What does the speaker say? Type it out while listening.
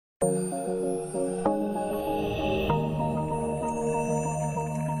Selamat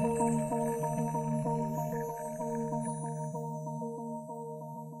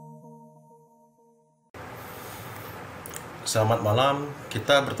malam,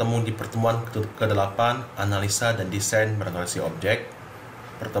 kita bertemu di pertemuan ke-8 Analisa dan Desain Berorientasi Objek.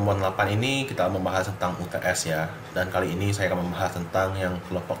 Pertemuan 8 ini kita membahas tentang UTS ya. Dan kali ini saya akan membahas tentang yang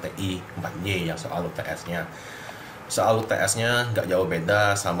kelompok TI4J, yang soal UTS-nya. Soal UTS-nya nggak jauh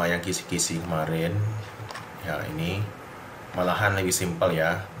beda sama yang kisi-kisi kemarin. Ya, ini malahan lebih simpel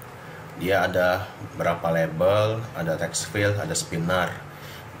ya. Dia ada berapa label, ada text field, ada spinner.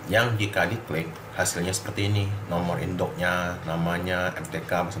 Yang jika diklik hasilnya seperti ini, nomor induknya, namanya,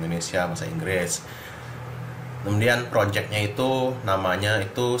 MTK, bahasa Indonesia, bahasa Inggris. Kemudian projectnya itu namanya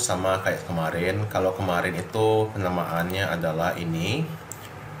itu sama kayak kemarin. Kalau kemarin itu penamaannya adalah ini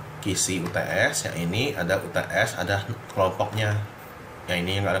kisi UTS, yang ini ada UTS, ada kelompoknya. Yang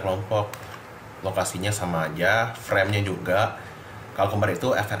ini nggak ada kelompok, lokasinya sama aja, frame-nya juga. Kalau kemarin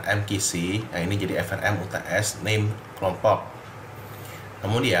itu FRM kisi, yang ini jadi FRM UTS, name kelompok.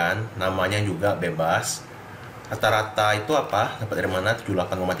 Kemudian namanya juga bebas. Rata-rata itu apa? Dapat dari mana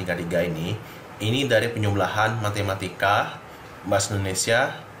 78,33 ini? Ini dari penjumlahan matematika, bahasa Indonesia,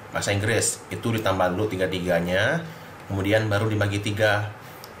 bahasa Inggris. Itu ditambah dulu 33-nya, kemudian baru dibagi 3.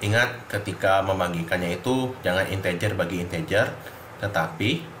 Ingat, ketika membagikannya itu jangan integer bagi integer,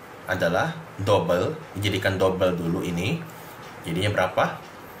 tetapi adalah double, dijadikan double dulu ini. Jadinya berapa?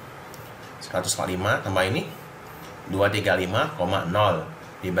 145 tambah ini 235,0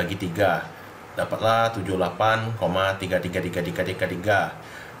 dibagi 3, dapatlah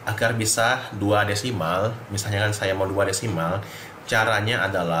 78,333333. Agar bisa 2 desimal, misalnya kan saya mau 2 desimal, caranya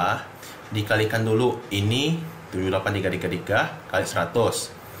adalah dikalikan dulu ini 783333 kali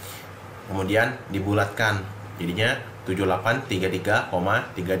 100, kemudian dibulatkan, jadinya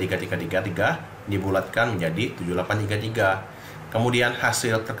 7833,33333 dibulatkan menjadi 7833. Kemudian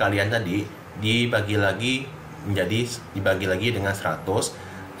hasil perkalian tadi dibagi lagi dengan 100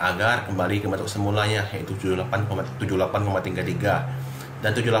 agar kembali ke bentuk semulanya, yaitu 78,33.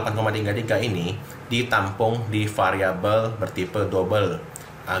 Dan 78,33 ini ditampung di variabel bertipe double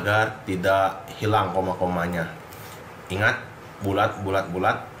agar tidak hilang koma-komanya. Ingat, bulat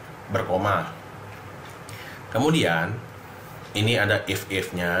berkoma. Kemudian ini ada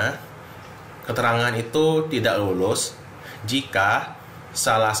if-nya. Keterangan itu tidak lulus jika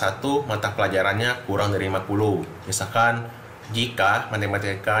salah satu mata pelajarannya kurang dari 50. Misalkan jika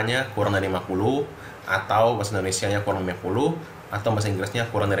matematikanya kurang dari 50, atau bahasa Indonesianya kurang 50, atau bahasa Inggrisnya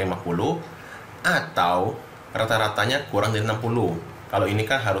kurang dari 50, atau rata-ratanya kurang dari 60. Kalau ini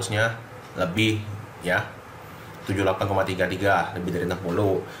kan harusnya lebih ya, 78,33, lebih dari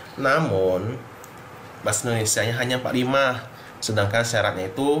 60. Namun bahasa Indonesianya hanya 45. Sedangkan syaratnya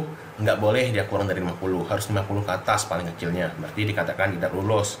itu nggak boleh dia kurang dari 50, harus 50 ke atas paling kecilnya. Berarti dikatakan tidak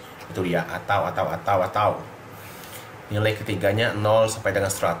lulus. Itu dia, atau. Nilai ketiganya 0 sampai dengan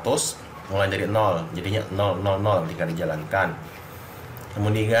 100, mulai dari 0, jadinya 000 jika dijalankan.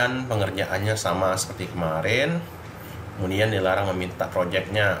 Kemudian pengerjaannya sama seperti kemarin. Kemudian dilarang meminta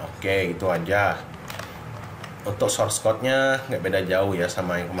projectnya. Oke, itu aja. Untuk source code-nya nggak beda jauh ya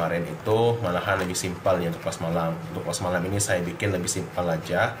sama yang kemarin itu, malahan lebih simpel ya untuk kelas malam. Untuk kelas malam ini saya bikin lebih simpel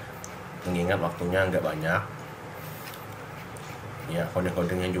aja, mengingat waktunya nggak banyak. Ya,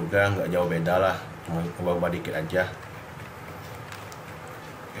 kode-kodenya juga nggak jauh beda lah, cuma ubah-ubah dikit aja.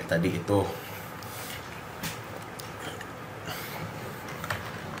 Kayak tadi itu.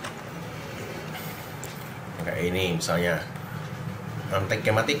 Kayak ini misalnya.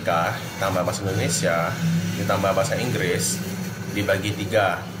 Matematika tambah bahasa Indonesia ditambah bahasa Inggris dibagi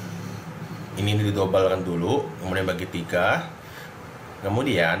 3. Ini didobelkan dulu, kemudian bagi 3,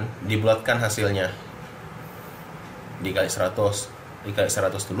 kemudian dibulatkan hasilnya dikali 100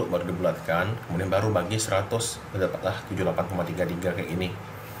 dulu baru dibulatkan, kemudian baru bagi 100, dapatlah 78,33 kayak ini.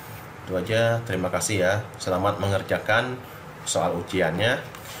 Itu aja, terima kasih ya. Selamat mengerjakan soal ujiannya.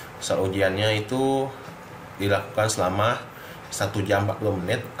 Soal ujiannya itu dilakukan selama 1 jam 40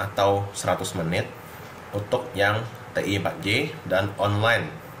 menit atau 100 menit untuk yang TI4J dan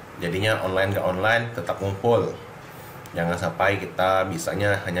online. Jadinya online nggak online tetap ngumpul. Jangan sampai kita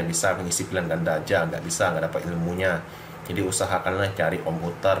hanya bisa mengisi pilihan ganda aja, nggak dapat ilmunya. Jadi usahakanlah cari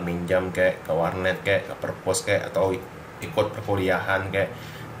komputer, minjam ke warnet ke perpus atau ikut perkuliahan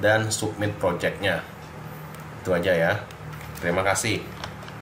dan submit projectnya. Itu aja ya. Terima kasih.